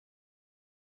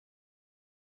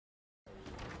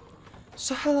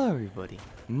So hello everybody,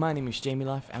 my name is Jamie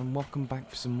Life and welcome back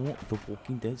for some more The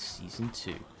Walking Dead Season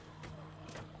 2.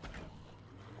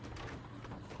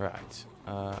 Right,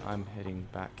 I'm heading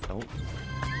back. Oh.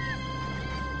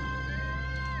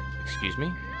 Excuse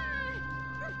me?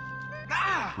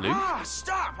 Luke?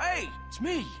 Stop! Hey, it's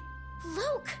me!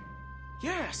 Luke!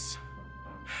 Yes!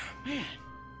 Man,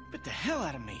 bit the hell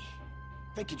out of me.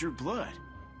 Think you drew blood.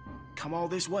 Come all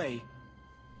this way.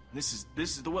 This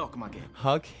is the welcome I get.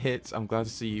 Hug hits, I'm glad to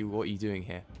see you. What are you doing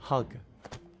here? Hug.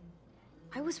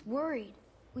 I was worried.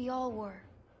 We all were.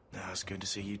 No, it's good to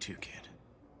see you too, kid.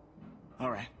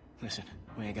 Alright, listen,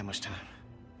 we ain't got much time.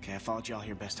 Okay, I followed y'all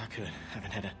here best I could.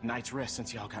 Haven't had a night's rest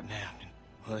since y'all got nabbed. And,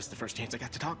 well, it's the first chance I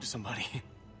got to talk to somebody.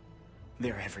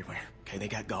 They're everywhere, okay? They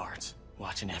got guards,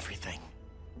 watching everything.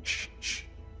 Shh, shh.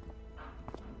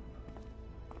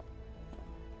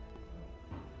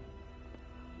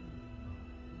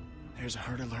 There's a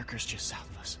herd of lurkers just south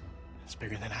of us. It's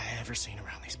bigger than I ever seen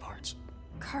around these parts.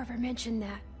 Carver mentioned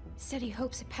that. Said he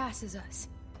hopes it passes us.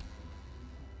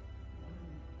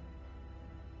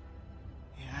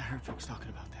 Yeah, I heard folks talking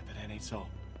about that, but that ain't so.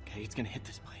 Okay, it's gonna hit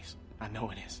this place. I know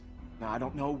it is. Now, I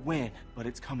don't know when, but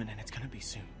it's coming and it's gonna be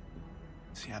soon.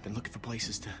 See, I've been looking for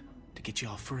places to get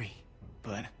y'all free,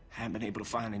 but haven't been able to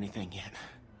find anything yet.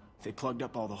 They plugged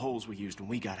up all the holes we used when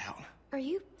we got out. Are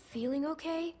you feeling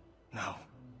okay?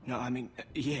 No, I mean,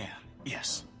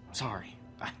 yes. Sorry.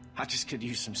 I just could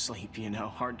use some sleep, you know.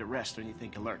 Hard to rest when you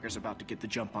think a lurker's about to get the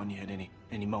jump on you at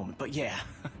any moment. But yeah.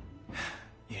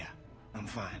 Yeah, I'm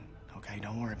fine. Okay,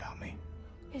 don't worry about me.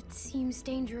 It seems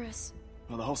dangerous.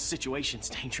 Well, the whole situation's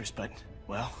dangerous, but,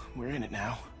 well, we're in it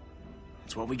now.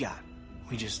 It's what we got.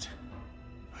 We just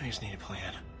need a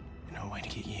plan. And a way to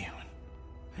get you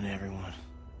and everyone.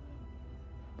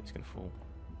 He's gonna fall.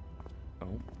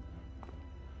 Oh.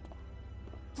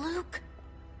 Luke!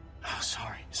 Oh,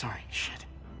 sorry, shit.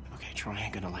 Okay, Troy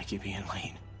ain't gonna like you being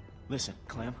late. Listen,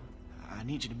 Clem, I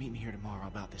need you to meet me here tomorrow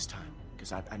about this time.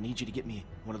 Because I need you to get me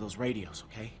one of those radios,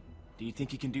 okay? Do you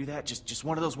think you can do that? Just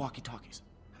one of those walkie-talkies.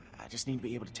 I just need to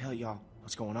be able to tell y'all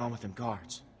what's going on with them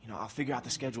guards. You know, I'll figure out the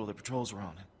schedule the patrols are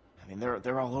on. I mean,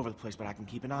 they're all over the place, but I can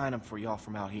keep an eye on them for y'all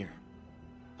from out here.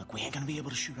 Look, we ain't gonna be able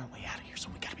to shoot our way out of here, so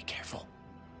we gotta be careful.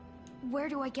 Where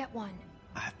do I get one?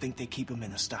 I think they keep them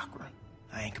in the stockroom.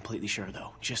 I ain't completely sure,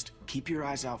 though. Just keep your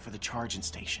eyes out for the charging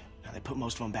station. Now, they put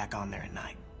most of them back on there at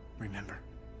night. Remember,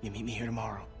 you meet me here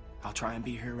tomorrow. I'll try and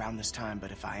be here around this time, but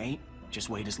if I ain't, just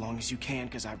wait as long as you can,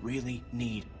 because I really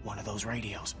need one of those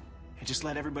radios. And just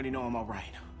let everybody know I'm all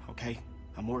right, okay?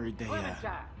 I'm worried they, Clementine,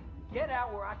 get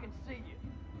out where I can see you.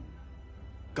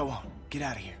 Go on, get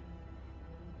out of here.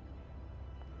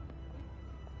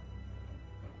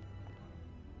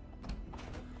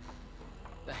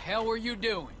 The hell were you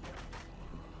doing?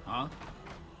 Huh?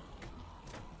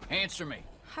 Answer me.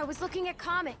 I was looking at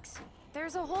comics.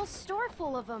 There's a whole store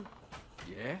full of them.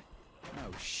 Yeah?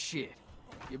 No shit.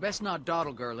 You best not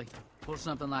dawdle, girlie. Pull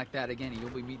something like that again and you'll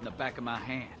be meeting the back of my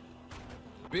hand.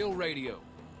 Bill Radio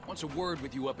wants a word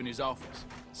with you up in his office.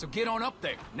 So get on up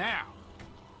there, now!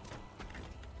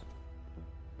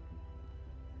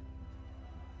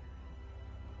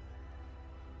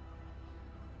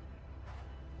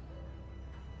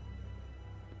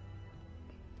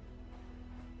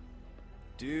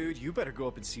 Dude, you better go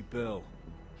up and see Bill.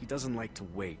 He doesn't like to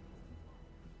wait.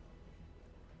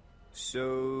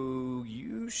 So,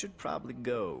 you should probably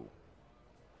go.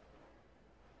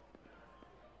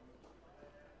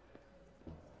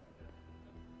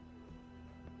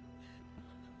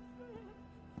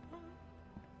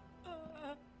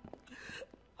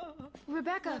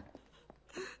 Rebecca!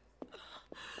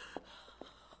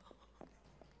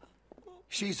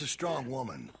 She's a strong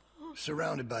woman,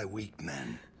 surrounded by weak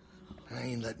men. I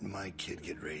ain't letting my kid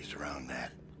get raised around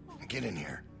that. Get in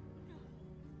here.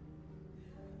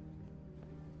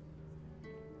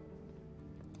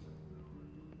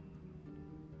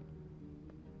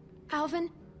 Alvin?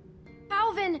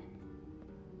 Alvin!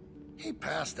 He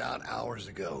passed out hours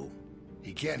ago.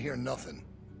 He can't hear nothing.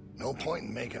 No point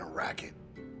in making a racket.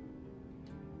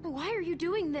 Why are you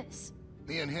doing this?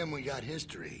 Me and him, we got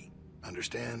history.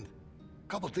 Understand?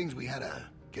 Couple things we had to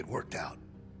get worked out.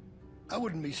 I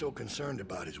wouldn't be so concerned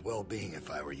about his well-being if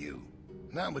I were you.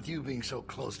 Not with you being so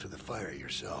close to the fire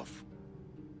yourself.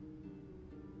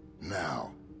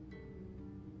 Now.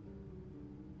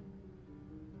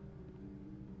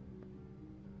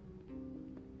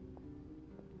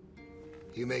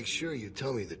 You make sure you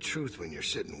tell me the truth when you're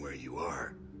sitting where you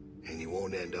are, and you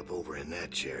won't end up over in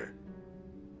that chair.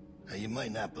 Now, you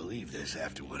might not believe this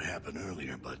after what happened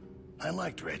earlier, but I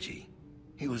liked Reggie.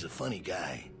 He was a funny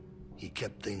guy. He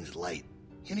kept things light.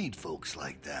 You need folks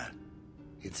like that.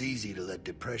 It's easy to let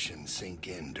depression sink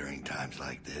in during times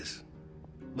like this.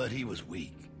 But he was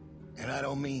weak. And I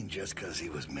don't mean just because he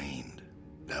was maimed.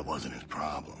 That wasn't his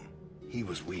problem. He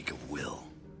was weak of will,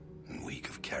 and weak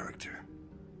of character.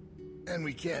 And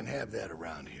we can't have that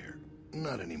around here.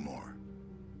 Not anymore.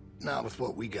 Not with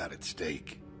what we got at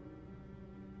stake.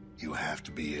 You have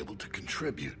to be able to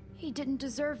contribute. He didn't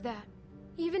deserve that.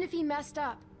 Even if he messed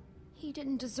up, he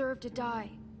didn't deserve to die.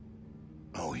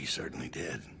 Oh, he certainly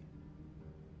did.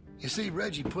 You see,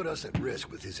 Reggie put us at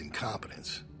risk with his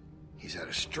incompetence. He's had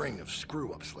a string of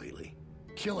screw-ups lately.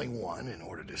 Killing one in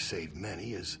order to save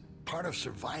many is part of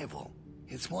survival.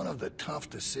 It's one of the tough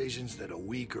decisions that a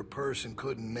weaker person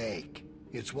couldn't make.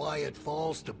 It's why it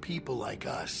falls to people like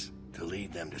us to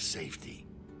lead them to safety.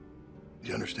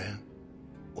 You understand?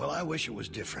 Well, I wish it was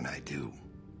different, I do.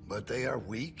 But they are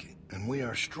weak, and we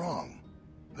are strong.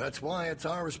 That's why it's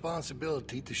our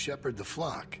responsibility to shepherd the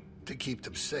flock, to keep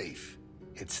them safe.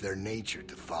 It's their nature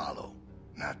to follow,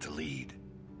 not to lead.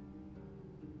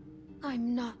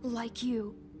 I'm not like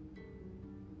you.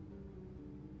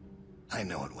 I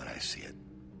know it when I see it.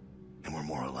 And we're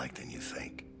more alike than you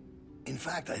think. In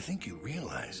fact, I think you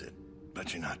realize it,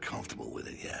 but you're not comfortable with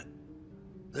it yet.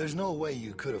 There's no way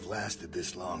you could have lasted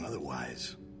this long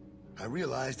otherwise. I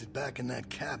realized it back in that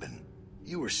cabin.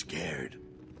 You were scared,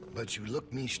 but you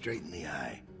looked me straight in the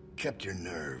eye, kept your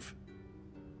nerve.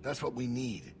 That's what we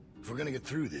need. If we're gonna get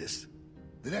through this,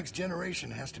 the next generation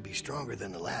has to be stronger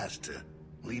than the last to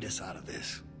lead us out of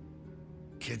this.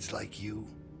 Kids like you,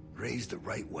 raised the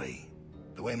right way,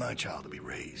 the way my child will be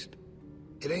raised.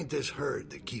 It ain't this hurt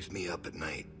that keeps me up at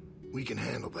night. We can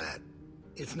handle that.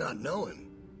 It's not knowing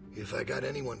if I got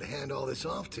anyone to hand all this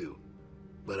off to.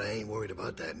 But I ain't worried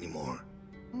about that anymore.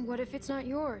 What if it's not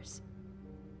yours?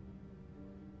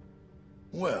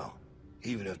 Well,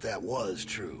 even if that was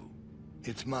true,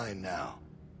 it's mine now.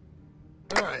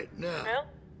 All right, now... Bill?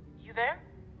 You there?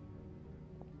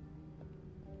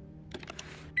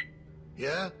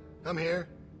 Yeah? I'm here.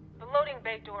 The loading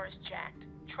bay door is jacked.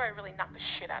 Troy really knocked the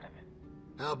shit out of it.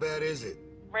 How bad is it?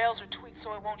 Rails are tweaked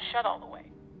so it won't shut all the way.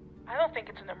 I don't think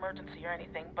it's an emergency or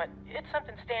anything, but it's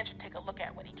something Stan should take a look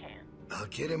at when he can. I'll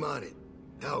get him on it.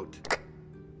 Out.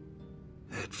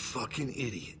 That fucking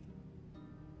idiot.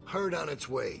 Herd on its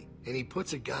way, and he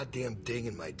puts a goddamn ding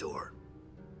in my door.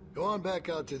 Go on back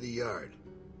out to the yard.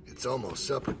 It's almost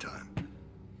supper time.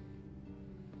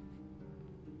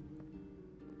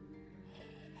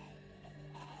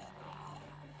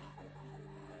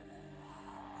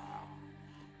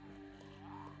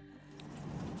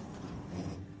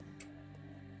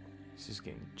 This is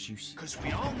getting juicy. Because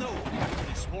we all know what happened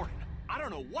this morning. I don't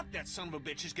know what that son of a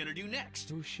bitch is gonna do next.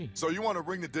 Who is she? So you want to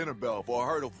ring the dinner bell for a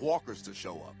herd of walkers to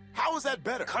show up? How is that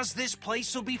better? Because this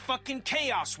place will be fucking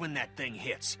chaos when that thing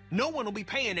hits. No one will be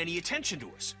paying any attention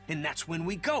to us. And that's when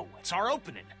we go. It's our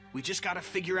opening. We just gotta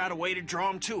figure out a way to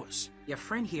draw them to us. Your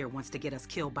friend here wants to get us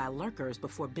killed by lurkers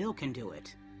before Bill can do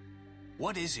it.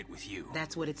 What is it with you?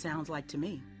 That's what it sounds like to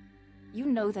me. You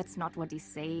know that's not what he's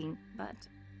saying, but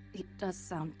it does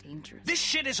sound dangerous. This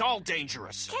shit is all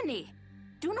dangerous. Kenny,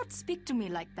 do not speak to me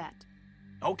like that.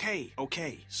 Okay,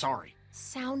 sorry.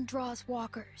 Sound draws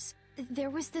walkers. There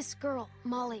was this girl,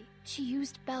 Molly. She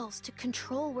used bells to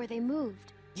control where they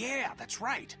moved. Yeah, that's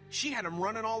right. She had them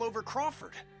running all over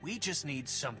Crawford. We just need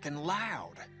something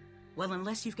loud. Well,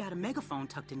 unless you've got a megaphone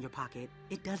tucked in your pocket,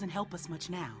 it doesn't help us much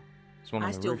now. It's one on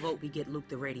I the still roof. vote we get Luke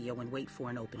the radio and wait for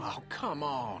an opening. Oh, come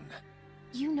on.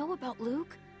 You know about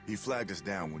Luke? He flagged us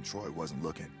down when Troy wasn't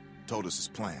looking. Told us his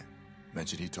plan.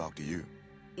 Mentioned he talked to you.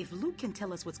 If Luke can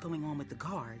tell us what's going on with the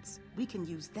guards, we can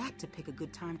use that to pick a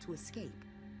good time to escape.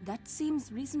 That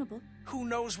seems reasonable. Who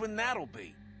knows when that'll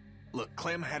be? Look,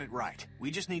 Clem had it right.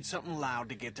 We just need something loud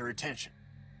to get their attention.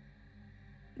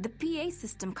 The PA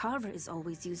system Carver is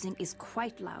always using is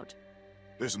quite loud.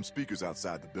 There's some speakers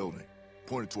outside the building,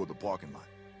 pointed toward the parking lot.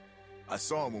 I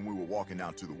saw them when we were walking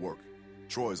out to the work.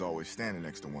 Troy's always standing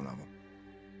next to one of them.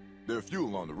 There are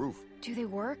fuel on the roof. Do they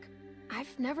work?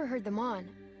 I've never heard them on.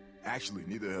 Actually,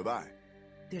 neither have I.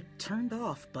 They're turned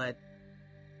off, but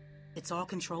it's all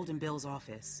controlled in Bill's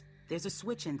office. There's a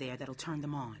switch in there that'll turn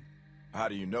them on. How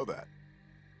do you know that?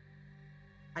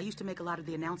 I used to make a lot of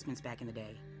the announcements back in the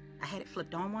day. I had it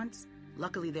flipped on once.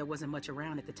 Luckily, there wasn't much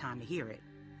around at the time to hear it.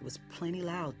 It was plenty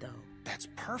loud, though. That's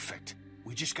perfect.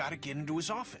 We just gotta get into his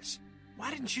office.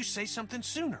 Why didn't you say something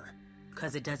sooner?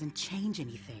 'Cause it doesn't change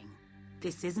anything.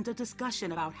 This isn't a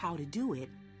discussion about how to do it.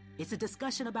 It's a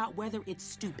discussion about whether it's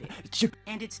stupid.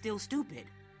 And it's still stupid.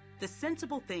 The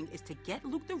sensible thing is to get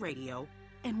Luke the radio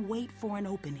and wait for an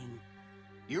opening.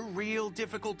 You're real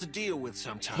difficult to deal with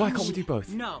sometimes. Why can't we do both?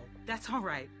 No, that's all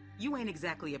right. You ain't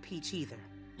exactly a peach either.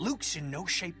 Luke's in no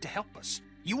shape to help us.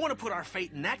 You want to put our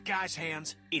fate in that guy's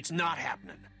hands? It's not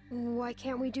happening. Why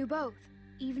can't we do both?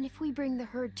 Even if we bring the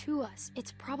herd to us,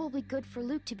 it's probably good for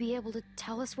Luke to be able to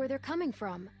tell us where they're coming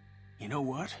from. You know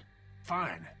what?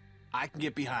 Fine. I can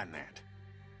get behind that.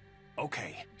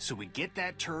 Okay, so we get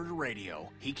that turd a radio.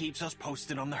 He keeps us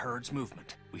posted on the herd's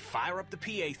movement. We fire up the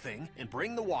PA thing and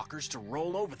bring the walkers to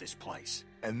roll over this place.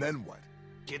 And then what?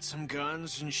 Get some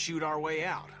guns and shoot our way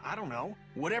out. I don't know.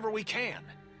 Whatever we can.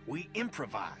 We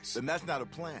improvise. Then that's not a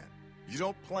plan. You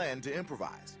don't plan to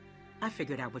improvise. I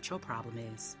figured out what your problem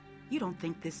is. You don't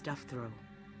think this stuff through.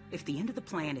 If the end of the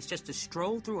plan is just to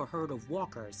stroll through a herd of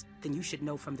walkers, then you should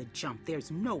know from the jump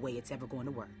there's no way it's ever going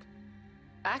to work.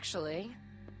 Actually,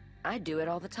 I do it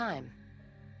all the time.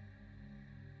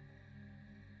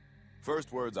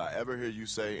 First words I ever hear you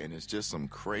say, and it's just some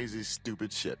crazy,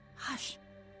 stupid shit. Hush.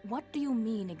 What do you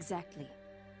mean exactly?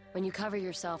 When you cover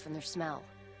yourself in their smell,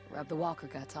 rub the walker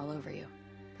guts all over you.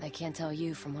 They can't tell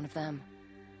you from one of them.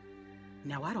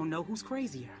 Now I don't know who's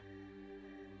crazier.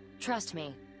 Trust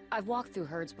me, I've walked through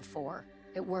herds before.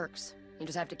 It works. You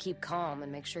just have to keep calm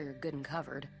and make sure you're good and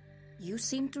covered. You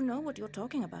seem to know what you're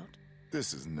talking about.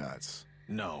 This is nuts.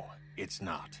 No, it's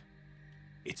not.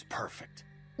 It's perfect.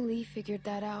 Lee figured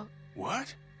that out.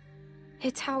 What?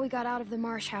 It's how we got out of the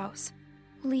marsh house.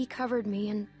 Lee covered me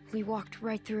and we walked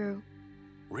right through.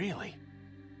 Really?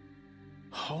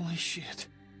 Holy shit.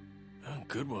 Oh,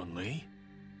 good one, Lee.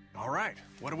 All right,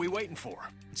 what are we waiting for?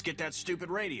 Let's get that stupid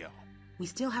radio. We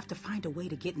still have to find a way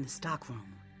to get in the stockroom.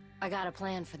 I got a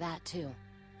plan for that, too.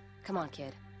 Come on,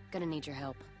 kid. Gonna need your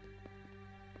help.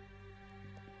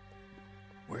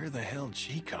 Where the hell did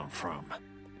she come from?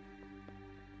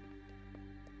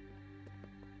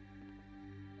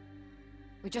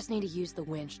 We just need to use the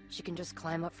winch. She can just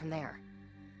climb up from there.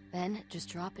 Then, just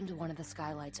drop into one of the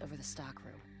skylights over the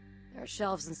stockroom. There are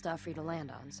shelves and stuff for you to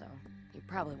land on, so you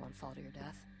probably won't fall to your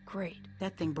death. Great.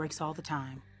 That thing breaks all the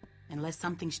time. Unless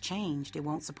something's changed, it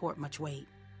won't support much weight.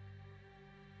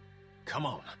 Come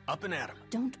on, up and at him.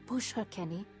 Don't push her,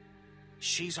 Kenny.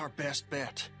 She's our best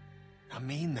bet. I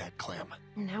mean that, Clem.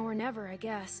 Now or never, I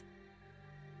guess.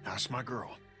 That's my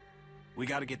girl. We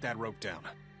gotta get that rope down.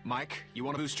 Mike, you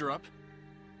wanna boost her up?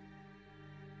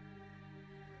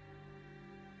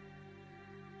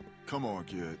 Come on,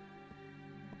 kid.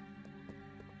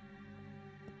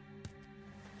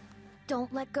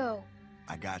 Don't let go.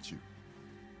 I got you.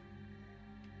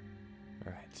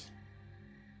 All right.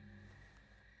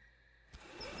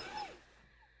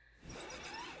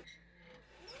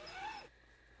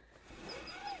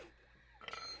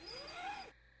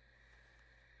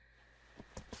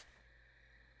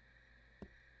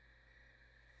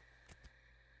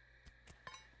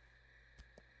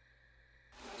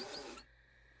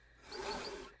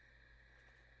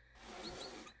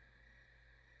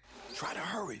 Try to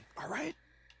hurry, all right?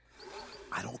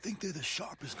 I don't think they're the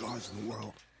sharpest guards in the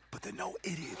world, but they're no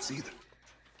idiots either.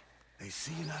 They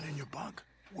see you're not in your bunk,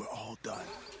 we're all done.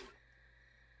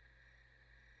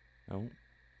 Oh.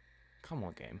 Come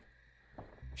on, game.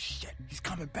 Shit, he's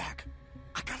coming back.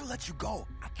 I gotta let you go.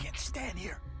 I can't stand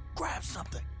here. Grab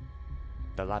something.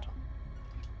 The ladder.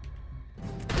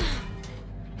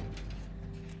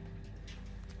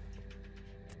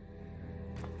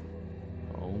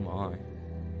 Oh my.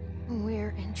 We're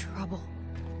in trouble.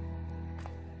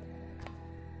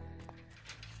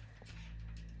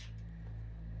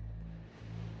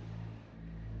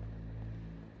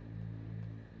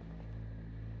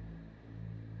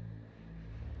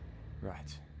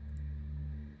 Right.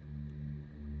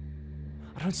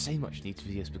 I don't say much in these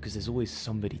videos because there's always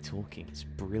somebody talking. It's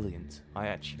brilliant. I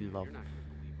actually love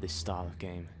this style of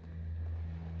game.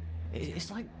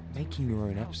 It's like making your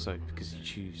own episode because you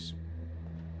choose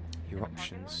your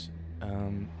options.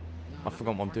 I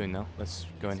forgot what I'm doing now. Let's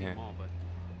go in here.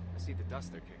 I see the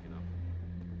dust they're kicking up.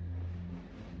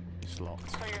 It's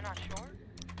locked. So you're not sure?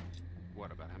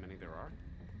 What, about how many there are?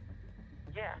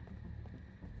 Yeah.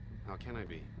 How can I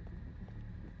be?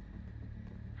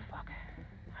 Fuck.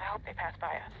 I hope they pass by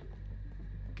us.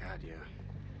 God, yeah.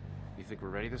 You think we're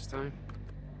ready this time?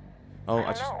 Oh,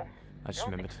 I don't know. I just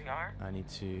Don't remembered. think we are. I need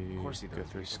to Of course you go don't.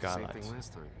 through You did the same skylights. thing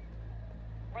last time.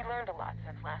 We learned a lot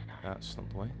since last time. That's not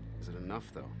the way. Is it enough,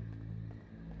 though?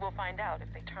 We'll find out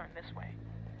if they turn this way.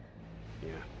 Yeah.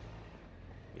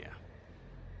 Yeah.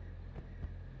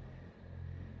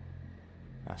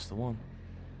 That's the one.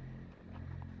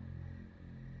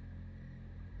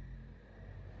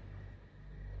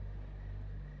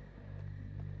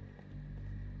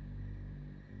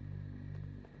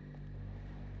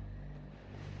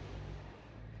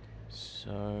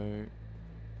 So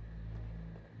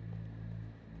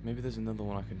Maybe there's another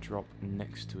one I can drop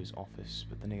next to his office,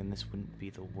 but then again, this wouldn't be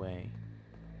the way.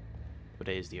 But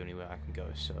it is the only way I can go,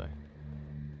 so...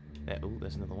 There, oh,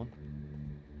 there's another one.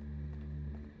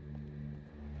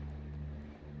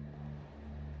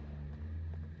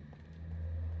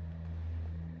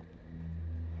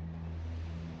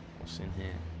 What's in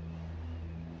here?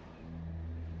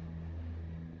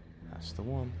 That's the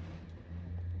one.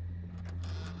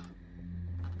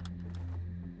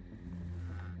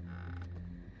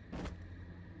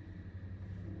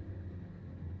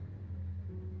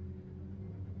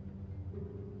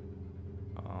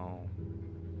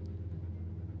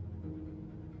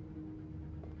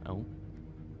 Oh.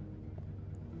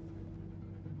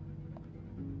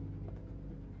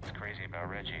 It's crazy about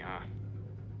Reggie, huh?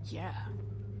 Yeah.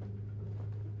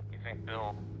 You think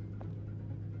Bill...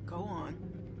 Go on.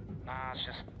 Nah, it's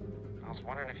just... I was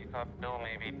wondering if you thought Bill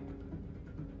maybe...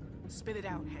 Spit it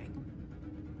out, Hank.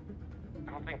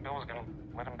 I don't think Bill was gonna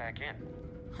let him back in.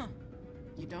 Huh.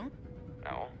 You don't?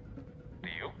 No. Do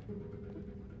you?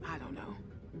 I don't know.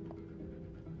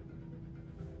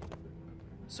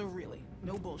 So really,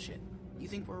 no bullshit. You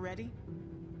think we're ready?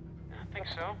 I think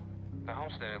so. The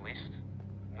homestead, at least.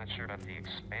 I'm not sure about the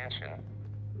expansion.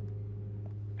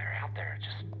 They're out there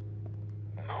just...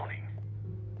 moaning.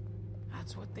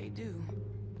 That's what they do.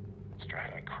 It's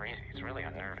driving me crazy. It's really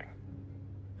unnerving.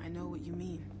 I know what you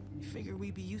mean. You figure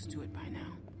we'd be used to it by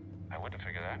now. I wouldn't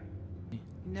figure that. You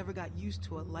never got used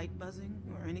to a light buzzing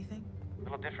or anything? A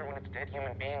little different when it's dead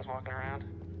human beings walking around.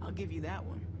 I'll give you that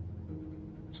one.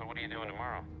 So what are you doing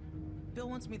tomorrow? Bill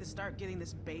wants me to start getting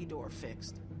this bay door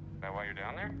fixed. Is that why you're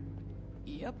down there?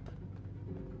 Yep.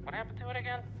 What happened to it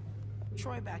again?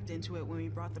 Troy backed into it when we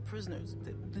brought the prisoners,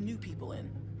 the new people in.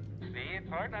 See, it's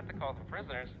hard not to call them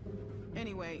prisoners.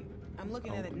 Anyway, I'm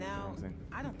looking at it now.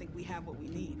 I don't think we have what we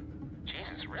need.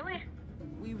 Jesus, really?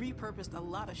 We repurposed a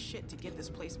lot of shit to get this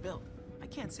place built. I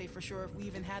can't say for sure if we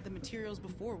even had the materials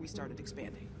before we started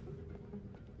expanding.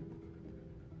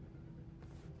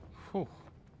 Whew.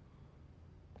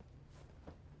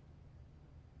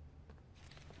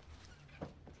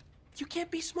 You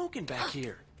can't be smoking back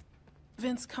here.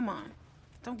 Vince, come on.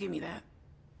 Don't give me that.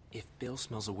 If Bill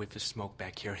smells a whiff of smoke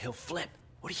back here, he'll flip.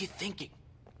 What are you thinking?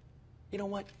 You know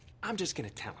what? I'm just gonna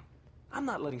tell him. I'm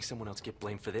not letting someone else get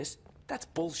blamed for this. That's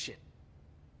bullshit.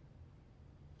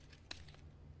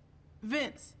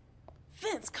 Vince!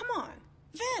 Vince, come on!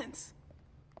 Vince!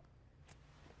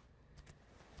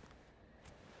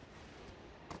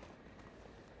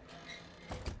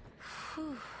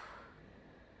 Whew.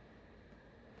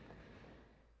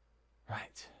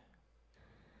 Right.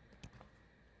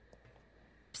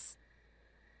 Psst.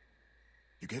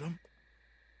 You get him?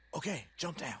 Okay,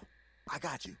 jump down. I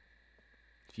got you.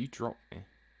 If you drop me...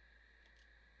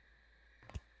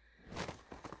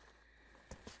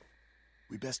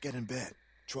 We best get in bed.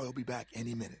 Troy will be back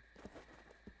any minute.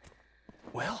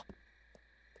 Well?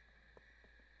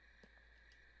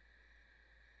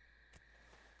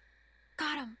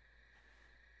 Got him.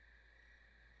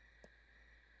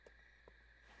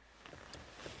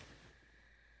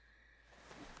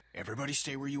 Everybody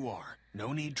stay where you are.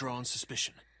 No need drawing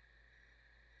suspicion.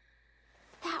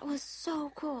 That was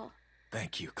so cool.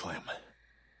 Thank you, Clem.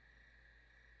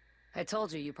 I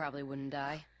told you probably wouldn't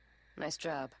die. Nice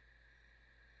job.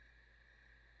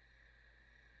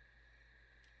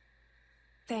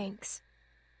 Thanks.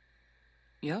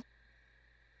 Yep.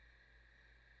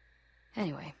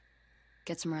 Anyway,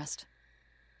 get some rest.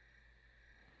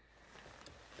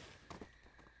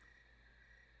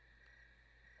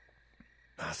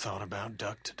 I thought about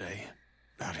Duck today,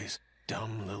 about his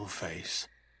dumb little face.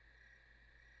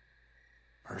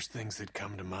 First things that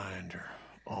come to mind are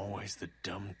always the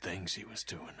dumb things he was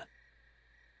doing.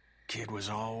 Kid was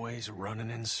always running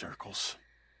in circles.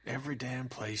 Every damn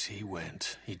place he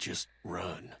went, he'd just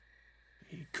run.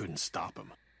 You couldn't stop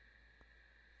him.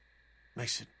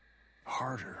 Makes it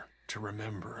harder to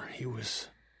remember he was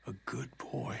a good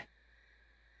boy.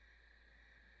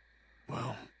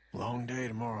 Well, long day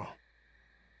tomorrow.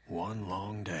 One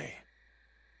long day.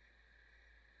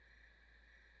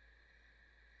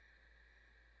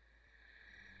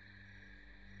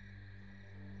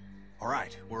 All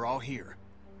right, we're all here.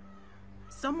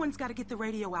 Someone's got to get the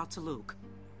radio out to Luke.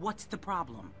 What's the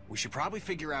problem? We should probably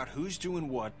figure out who's doing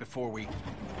what before we...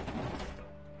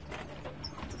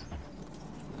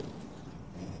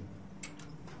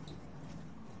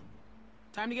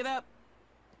 Time to get up.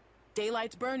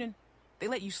 Daylight's burning. They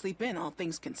let you sleep in, all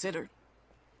things considered.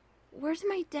 Where's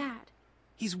my dad?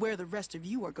 He's where the rest of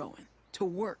you are going. To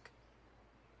work.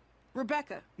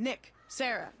 Rebecca, Nick,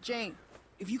 Sarah, Jane.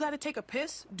 If you gotta take a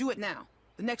piss, do it now.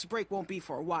 The next break won't be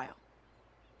for a while.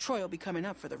 Troy will be coming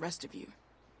up for the rest of you.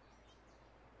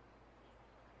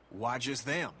 Why just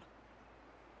them?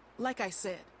 Like I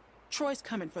said, Troy's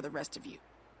coming for the rest of you.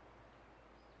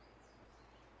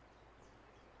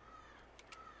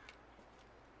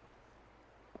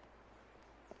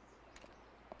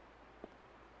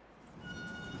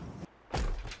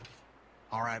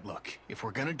 All right, look, if we're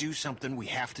gonna do something, we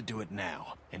have to do it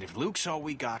now. And if Luke's all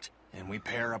we got, then we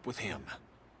pair up with him.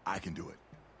 I can do it.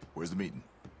 Where's the meeting?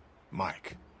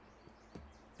 Mike.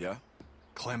 Yeah?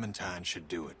 Clementine should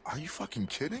do it. Are you fucking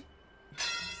kidding?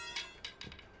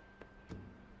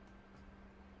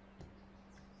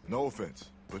 No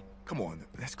offense, but come on,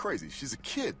 that's crazy. She's a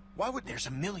kid. Why would... There's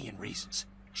a million reasons.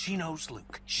 She knows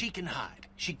Luke. She can hide.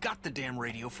 She got the damn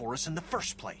radio for us in the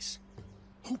first place.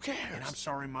 Who cares? And I'm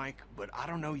sorry, Mike, but I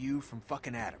don't know you from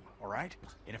fucking Adam, all right?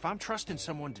 And if I'm trusting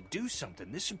someone to do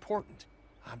something this important,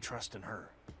 I'm trusting her.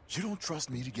 You don't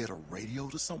trust me to get a radio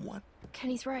to someone?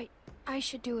 Kenny's right. I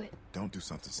should do it. Don't do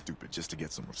something stupid just to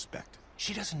get some respect.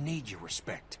 She doesn't need your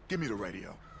respect. Give me the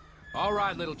radio. All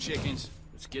right, little chickens.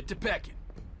 Let's get to pecking.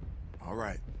 All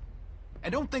right.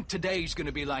 And don't think today's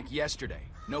gonna be like yesterday.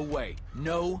 No way.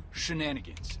 No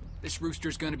shenanigans. This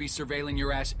rooster's gonna be surveilling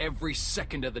your ass every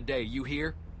second of the day, you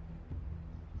hear?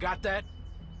 Got that?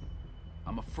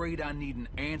 I'm afraid I need an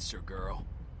answer, girl.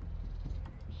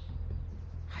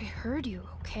 I heard you,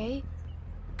 okay?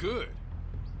 Good.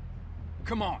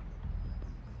 Come on.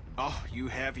 Oh, you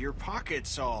have your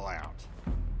pockets all out.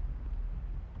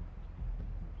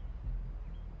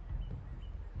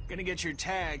 Gonna get your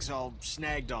tags all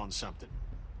snagged on something.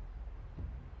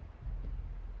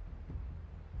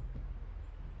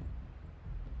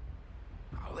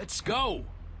 Oh, let's go.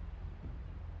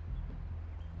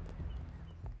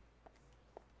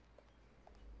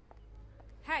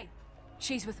 Hey,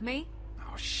 she's with me?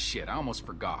 Oh, shit, I almost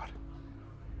forgot.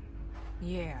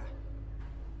 Yeah.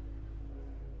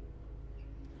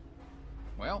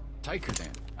 Well, take her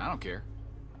then. I don't care.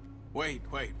 Wait,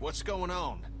 what's going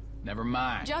on? Never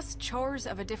mind. Just chores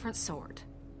of a different sort.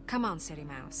 Come on, City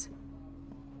Mouse.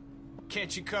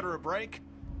 Can't you cut her a break?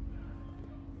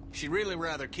 She'd really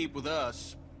rather keep with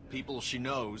us, people she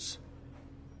knows.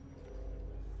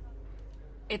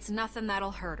 It's nothing that'll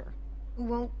hurt her.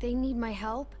 Won't they need my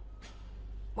help?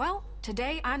 Well,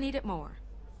 today I need it more.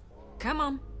 Come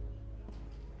on.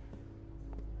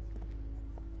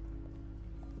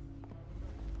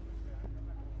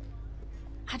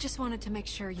 I just wanted to make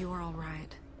sure you were all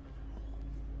right.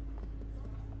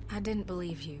 I didn't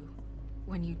believe you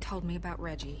when you told me about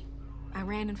Reggie. I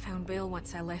ran and found Bill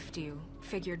once I left you.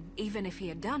 Figured even if he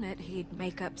had done it, he'd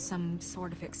make up some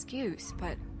sort of excuse,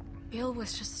 but Bill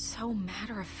was just so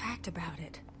matter-of-fact about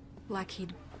it. Like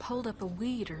he'd pulled up a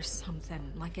weed or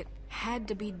something, like it had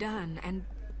to be done, and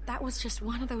that was just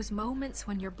one of those moments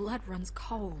when your blood runs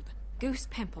cold. Goose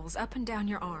pimples up and down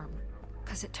your arm.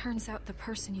 'Cause it turns out the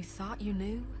person you thought you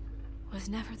knew was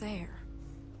never there.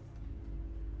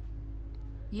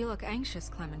 You look anxious,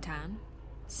 Clementine.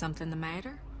 Something the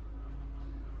matter?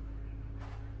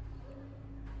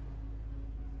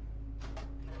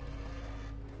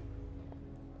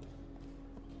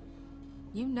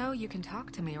 You know you can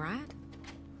talk to me, right?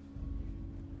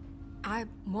 I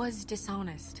was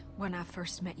dishonest when I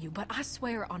first met you, but I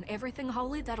swear on everything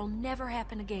holy that'll never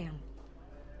happen again.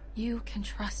 You can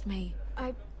trust me.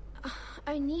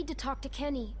 I need to talk to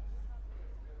Kenny.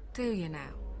 Do you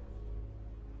now?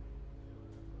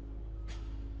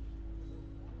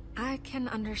 I can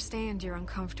understand you're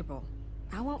uncomfortable.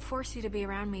 I won't force you to be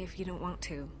around me if you don't want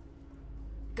to.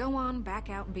 Go on, back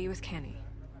out and be with Kenny.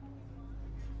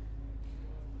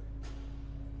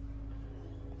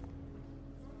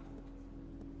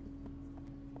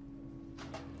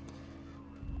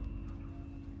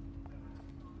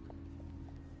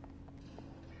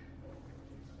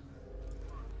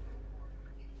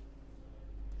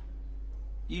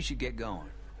 You should get going.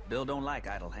 Bill don't like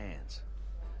idle hands.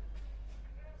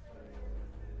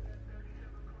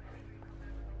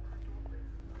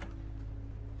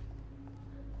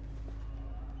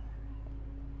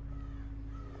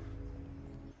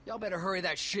 Y'all better hurry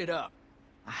that shit up.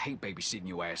 I hate babysitting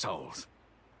you assholes.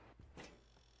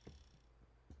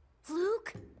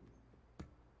 Luke?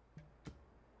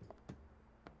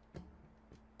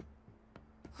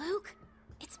 Luke?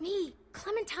 It's me,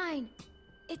 Clementine.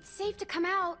 It's safe to come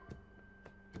out.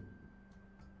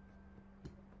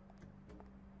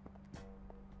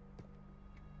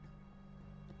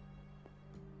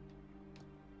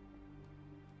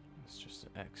 It's just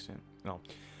an accent. No.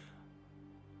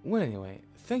 Well, anyway,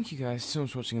 thank you guys so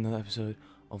much for watching another episode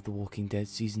of The Walking Dead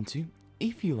Season 2.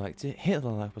 If you liked it, hit the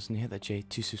like button, hit that J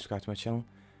to subscribe to my channel.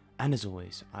 And as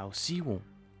always, I will see you all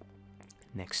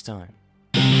next time.